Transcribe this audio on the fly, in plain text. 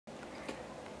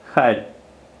Hi,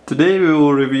 today we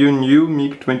will review new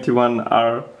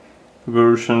MiG-21R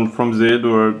version from the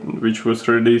Eduard, which was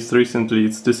released recently.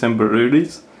 It's December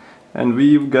release, and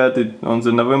we've got it on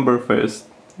the November Fest.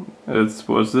 It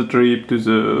was the trip to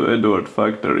the Eduard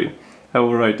factory. I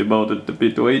will write about it a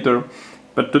bit later,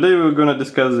 but today we're gonna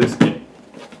discuss this kit.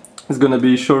 It's gonna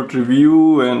be a short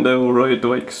review, and I will write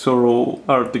like thorough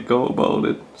article about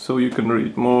it, so you can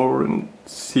read more and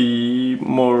see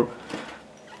more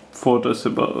photos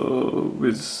about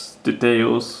with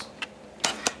details.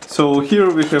 So here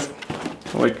we have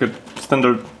like a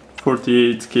standard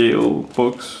 48 scale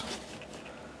box.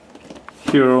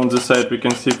 Here on the side we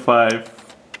can see 5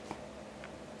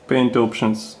 paint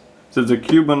options. That's the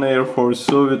Cuban Air Force,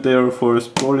 Soviet Air Force,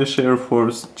 Polish Air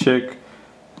Force, Czech,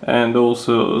 and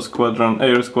also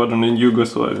Air Squadron in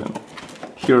Yugoslavia.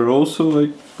 Here also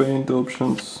like paint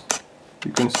options.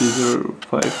 You can see there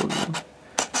are 5 of them.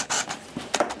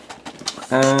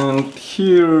 And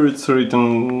here it's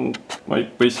written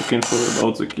like basic info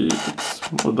about the kit. It's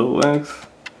model length,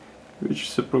 which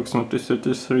is approximately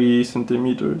 33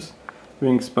 centimeters,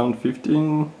 wingspan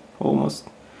 15 almost,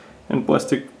 and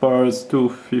plastic parts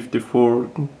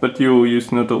 254, but you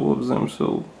use not all of them,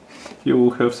 so you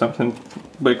will have something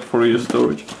back for your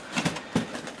storage.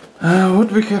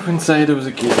 What we have inside of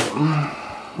the kit?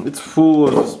 It's full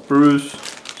of sprues,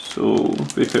 so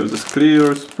we have this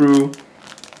clear sprue,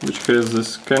 which has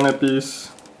this canopies.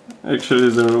 Actually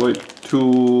there are like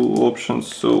 2 options,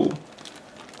 so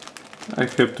I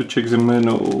have to check the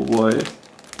manual why,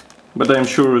 but I'm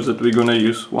sure that we're gonna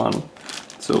use one.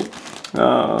 So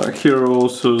here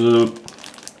also the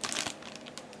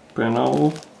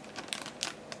panel,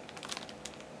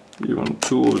 even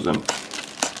 2 of them.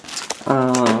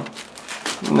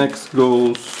 Next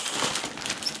goes,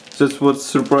 that's what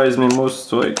surprised me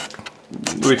most, like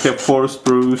we have 4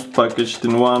 sprues packaged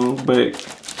in one bag,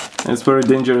 and it's very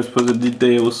dangerous for the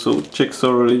details, so check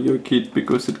thoroughly your kit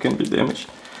because it can be damaged.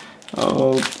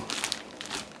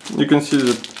 You can see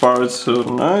that parts are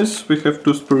nice. We have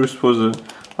 2 sprues for the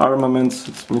armaments,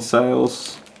 it's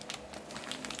missiles,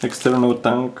 external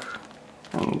tank,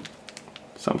 and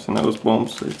something else,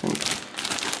 bombs I think.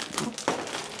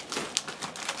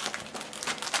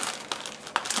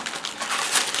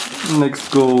 Next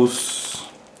goes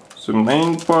the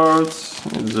main parts,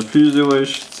 it's the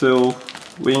fuselage itself,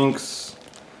 wings,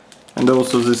 and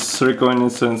also this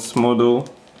reconnaissance model,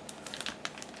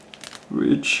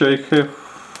 which I have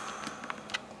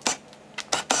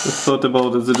thought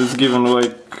about it, that is given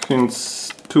like in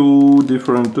 2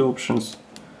 different options,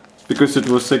 because it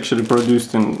was actually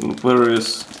produced in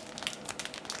various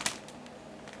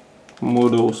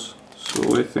models,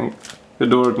 so I think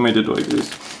Eduard made it like this.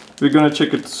 We're gonna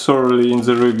check it thoroughly in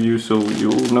the review, so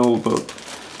you'll know about.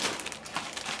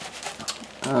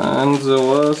 And the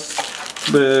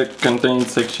last bag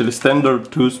contains actually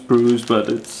standard 2 sprues, but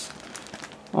it's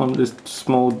on these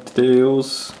small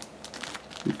details.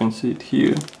 You can see it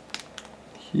here,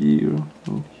 here,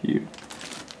 and here.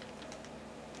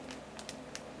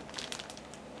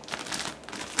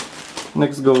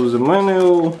 Next goes the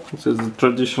manual. It says the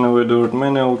traditional Eduard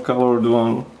manual, colored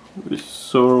one, with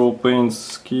thorough paint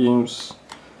schemes,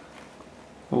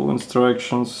 all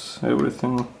instructions,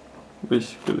 everything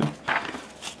basically.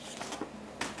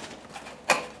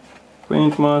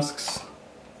 Paint masks.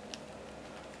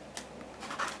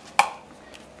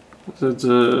 That's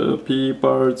the PE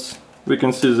parts. We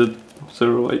can see that there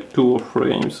are like 2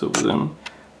 frames of them.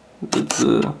 That's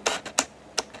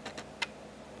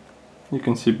you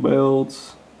can see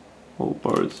belts, all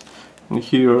parts. And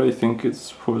here I think it's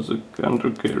for the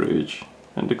undercarriage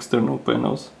and external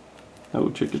panels. I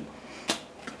will check it.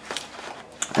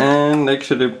 And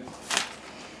actually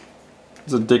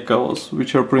the decals,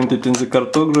 which are printed in the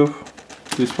cartograph,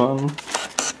 this one,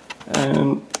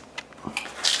 and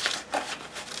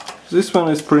this one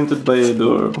is printed by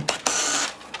Eduard.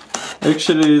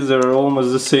 Actually they're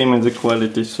almost the same in the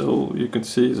quality, so you can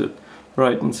see that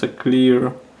writings are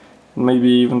clear, maybe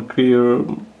even clearer,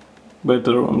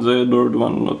 better on the Eduard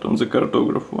one, not on the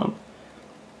cartograph one.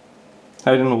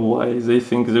 I don't know why they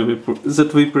think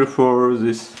that we prefer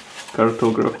this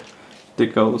cartograph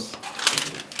decals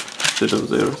instead of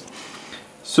theirs.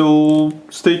 So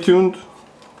stay tuned,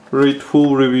 read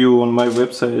full review on my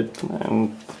website,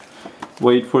 and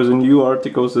wait for the new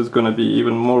articles. It's gonna be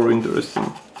even more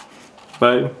interesting.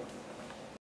 Bye.